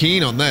quite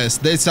keen on this.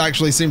 This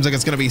actually seems like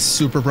it's going to be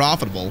super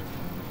profitable.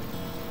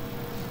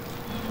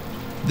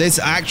 This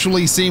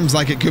actually seems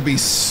like it could be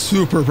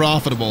super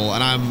profitable,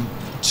 and I'm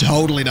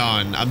totally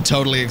down. I'm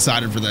totally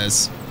excited for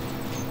this.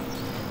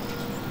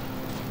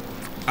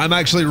 I'm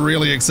actually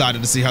really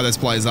excited to see how this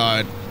plays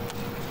out.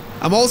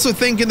 I'm also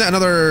thinking that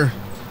another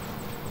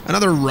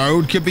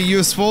road could be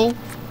useful.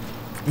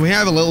 We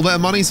have a little bit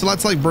of money, so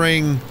let's like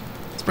bring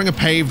a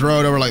paved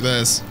road over like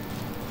this.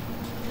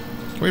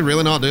 Can we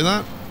really not do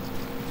that?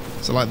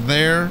 So like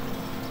there.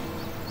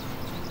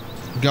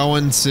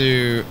 Going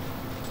to,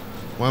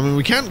 well, I mean,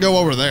 we can't go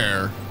over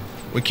there.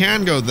 We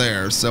can go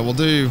there, so we'll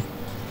do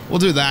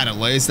that at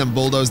least, then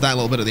bulldoze that a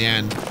little bit at the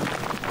end.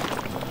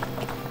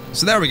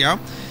 So there we go.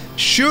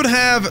 Should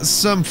have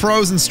some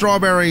frozen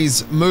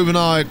strawberries moving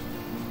out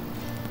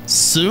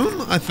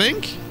soon, I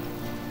think.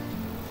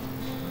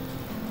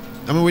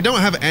 I mean, we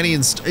don't have any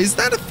is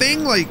that a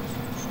thing? Like,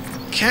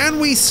 can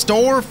we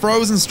store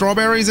frozen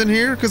strawberries in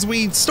here? Because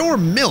we store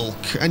milk,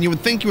 and you would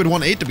think you would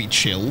want it to be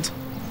chilled.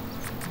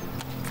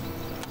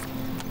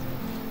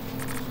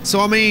 So,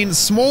 I mean,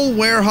 small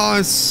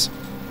warehouse,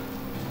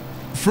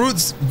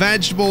 fruits,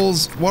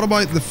 vegetables. What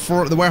about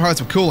the warehouse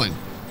of cooling?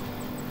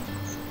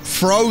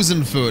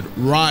 Frozen food,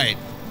 right.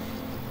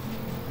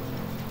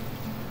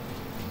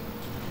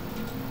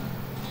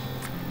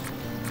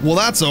 Well,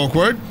 that's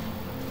awkward.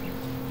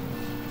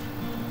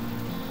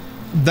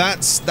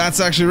 That's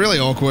actually really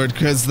awkward,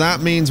 because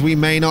that means we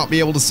may not be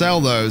able to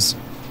sell those.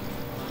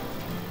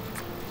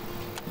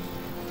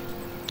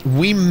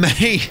 We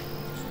may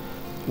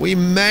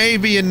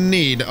be in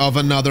need of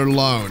another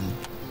loan.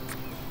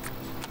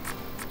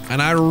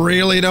 And I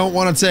really don't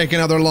want to take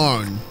another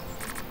loan,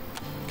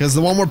 because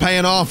the one we're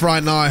paying off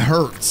right now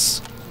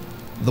hurts.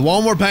 The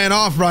one we're paying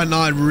off right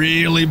now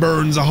really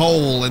burns a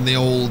hole in the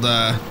old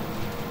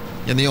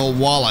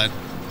wallet.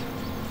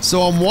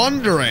 So I'm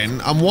wondering,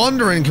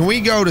 can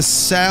we go to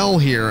sell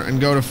here and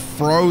go to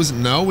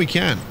frozen? No, we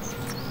can't.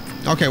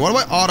 Okay, what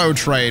about auto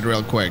trade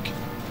real quick?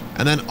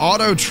 And then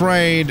auto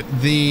trade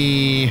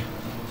the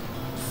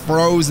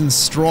frozen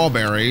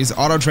strawberries.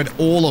 Auto trade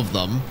all of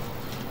them.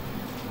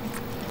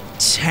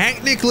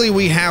 Technically,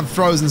 we have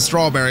frozen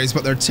strawberries,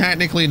 but they're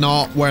technically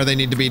not where they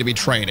need to be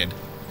traded.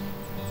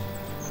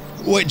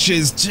 Which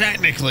is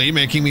technically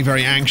making me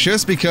very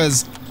anxious,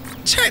 because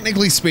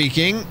technically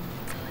speaking,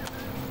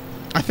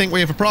 I think we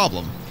have a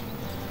problem.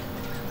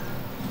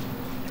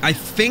 I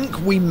think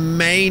we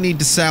may need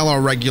to sell our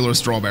regular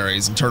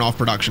strawberries and turn off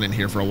production in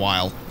here for a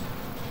while.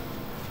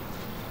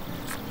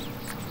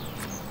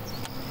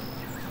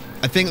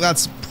 I think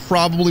that's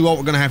probably what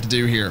we're going to have to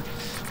do here.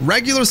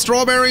 Regular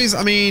strawberries,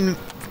 I mean,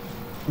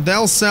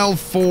 they'll sell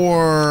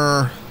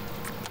for...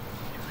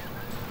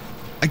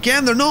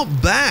 Again, they're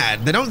not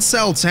bad. They don't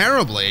sell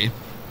terribly.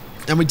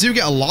 And we do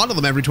get a lot of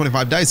them every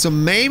 25 days. So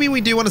maybe we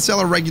do want to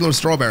sell our regular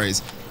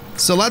strawberries.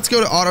 So let's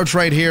go to auto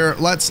trade here.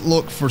 Let's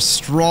look for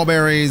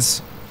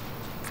strawberries.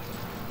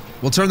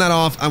 We'll turn that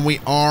off, and we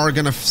are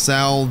going to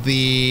sell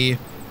the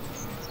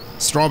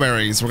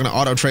strawberries. We're going to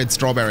auto trade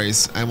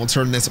strawberries, and we'll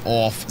turn this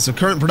off. So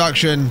current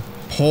production,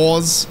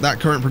 pause that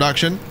current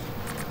production.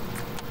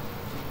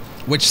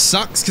 Which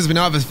sucks, because we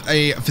now have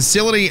a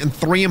facility and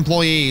 3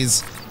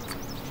 employees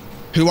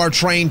who are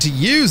trained to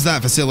use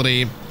that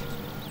facility,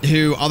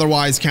 who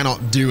otherwise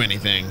cannot do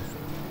anything.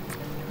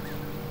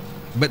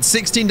 But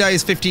 16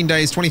 days, 15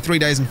 days, 23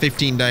 days, and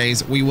 15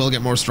 days, we will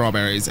get more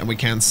strawberries, and we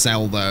can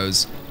sell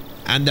those.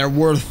 And they're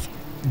worth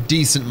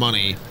decent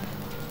money.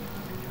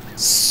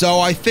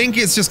 So I think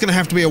it's just going to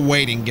have to be a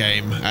waiting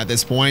game at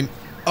this point.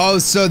 Oh,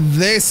 so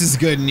this is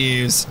good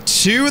news.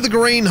 2 of the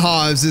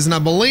greenhouses, and I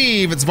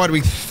believe it's about to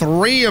be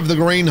 3 of the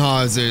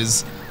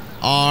greenhouses,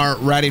 are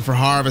ready for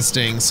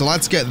harvesting. So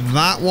let's get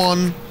that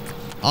one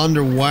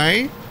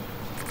underway.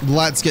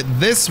 Let's get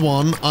this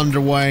one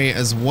underway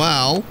as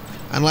well.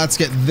 And let's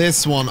get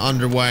this one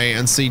underway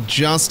and see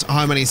just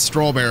how many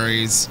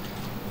strawberries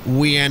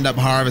we end up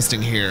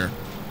harvesting here.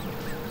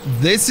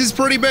 This is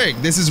pretty big.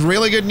 This is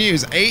really good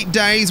news. 8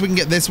 days, we can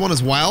get this one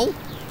as well.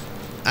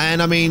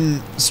 And I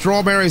mean,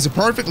 strawberries are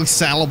perfectly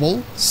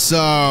sellable,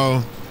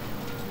 so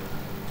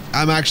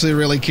I'm actually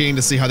really keen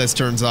to see how this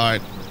turns out.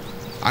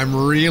 I'm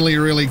really,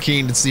 really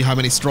keen to see how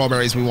many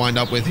strawberries we wind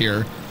up with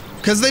here.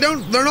 Because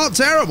they're not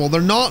terrible.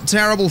 They're not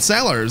terrible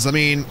sellers. I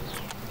mean,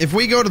 if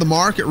we go to the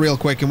market real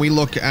quick and we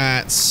look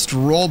at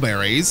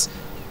strawberries,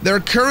 they're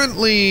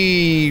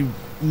currently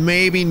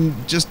maybe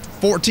just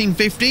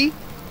 $14.50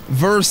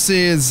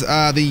 versus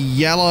the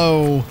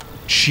yellow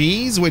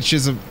cheese, which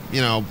is,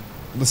 you know,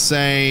 let's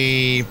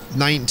say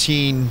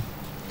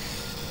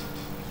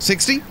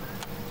 $19.60.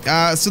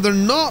 So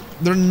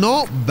they're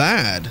not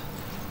bad.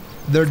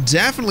 They're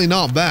definitely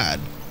not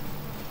bad.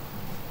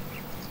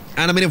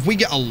 And I mean, if we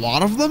get a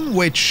lot of them,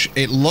 which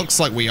it looks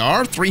like we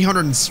are,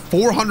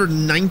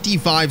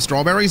 495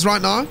 strawberries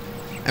right now,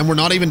 and we're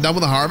not even done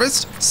with the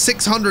harvest,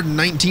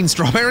 619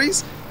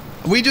 strawberries,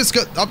 we just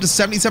got up to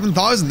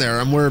 77,000 there,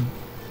 and we're,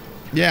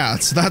 yeah,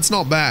 so that's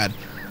not bad.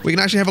 We can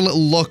actually have a little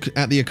look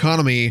at the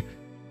economy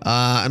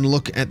and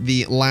look at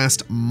the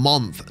last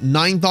month.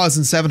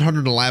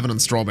 9,711 on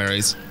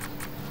strawberries.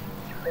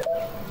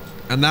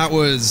 And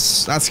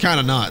that's kind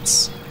of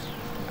nuts.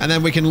 And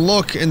then we can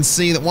look and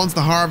see that once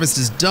the harvest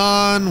is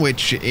done,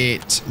 which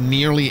it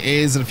nearly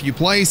is in a few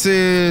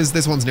places.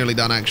 This one's nearly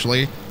done,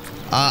 actually.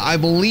 I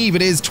believe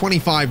it is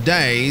 25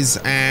 days,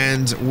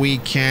 and we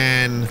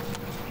can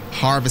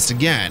harvest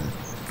again.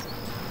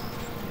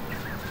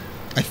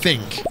 I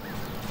think.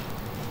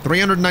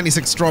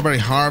 396 strawberry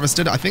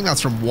harvested. I think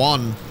that's from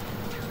one.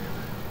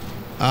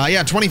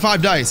 Yeah,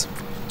 25 days.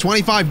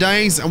 25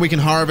 days and we can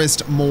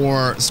harvest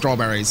more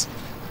strawberries.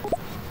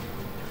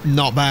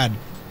 Not bad.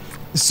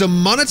 So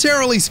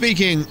monetarily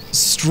speaking,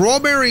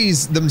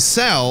 strawberries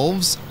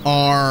themselves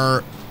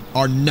are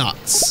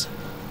nuts.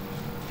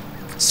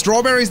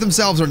 Strawberries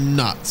themselves are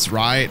nuts,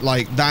 right?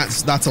 Like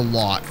that's a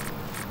lot.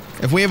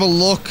 If we have a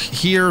look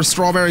here,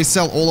 strawberries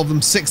sell all of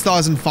them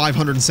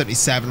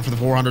 6,577 for the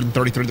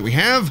 433 that we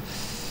have.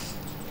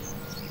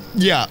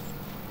 Yeah.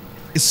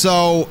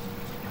 So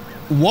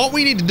what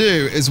we need to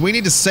do is we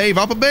need to save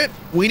up a bit.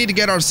 We need to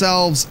get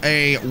ourselves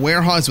a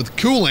warehouse with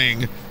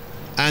cooling,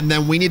 and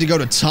then we need to go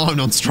to town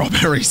on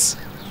strawberries.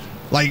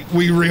 Like,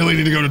 we really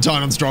need to go to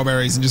town on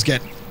strawberries and just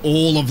get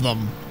all of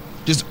them.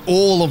 Just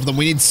all of them.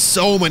 We need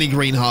so many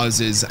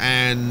greenhouses,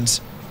 and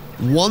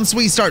once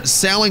we start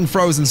selling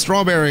frozen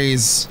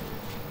strawberries,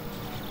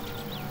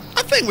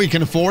 I think we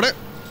can afford it.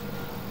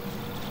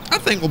 I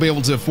think we'll be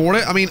able to afford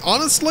it. I mean,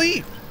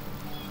 honestly,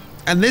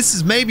 and this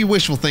is maybe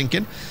wishful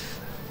thinking,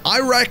 I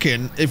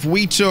reckon if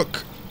we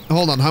took,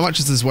 hold on, how much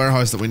is this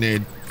warehouse that we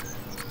need?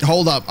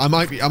 Hold up, I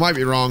might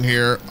be wrong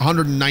here.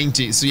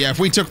 190. So yeah, if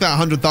we took that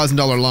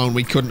 $100,000 loan,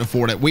 we couldn't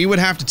afford it. We would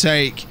have to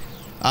take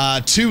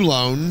 2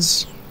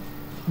 loans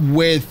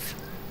with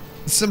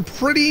some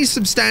pretty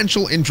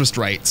substantial interest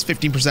rates,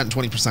 15% and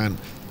 20%.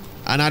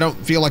 And I don't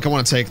feel like I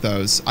want to take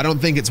those. I don't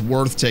think it's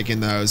worth taking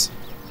those.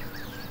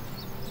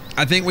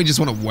 I think we just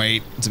want to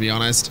wait, to be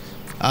honest.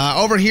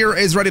 Over here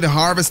is ready to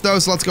harvest though,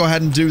 so let's go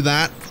ahead and do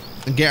that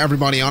and get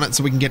everybody on it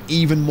so we can get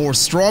even more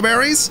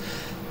strawberries.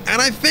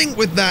 And I think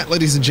with that,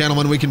 ladies and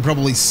gentlemen, we can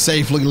probably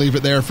safely leave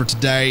it there for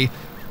today.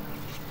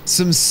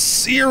 Some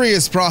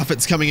serious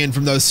profits coming in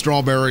from those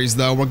strawberries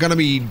though. We're going to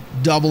be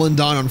doubling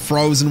down on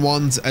frozen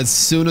ones as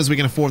soon as we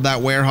can afford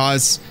that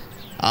warehouse.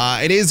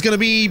 It is going to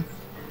be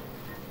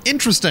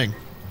interesting.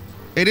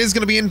 It is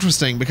going to be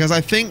interesting because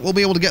I think we'll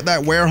be able to get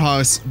that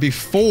warehouse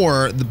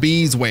before the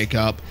bees wake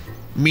up.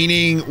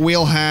 Meaning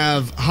we'll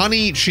have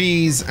honey,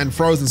 cheese, and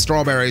frozen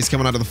strawberries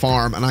coming out of the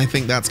farm, and I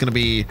think that's going to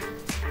be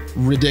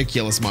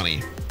ridiculous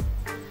money.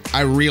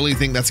 I really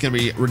think that's going to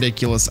be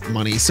ridiculous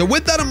money. So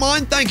with that in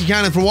mind, thank you,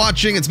 Cannon, for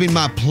watching. It's been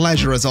my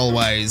pleasure as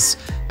always.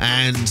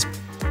 And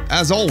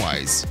as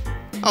always,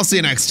 I'll see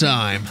you next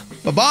time.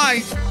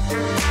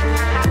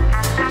 Bye-bye.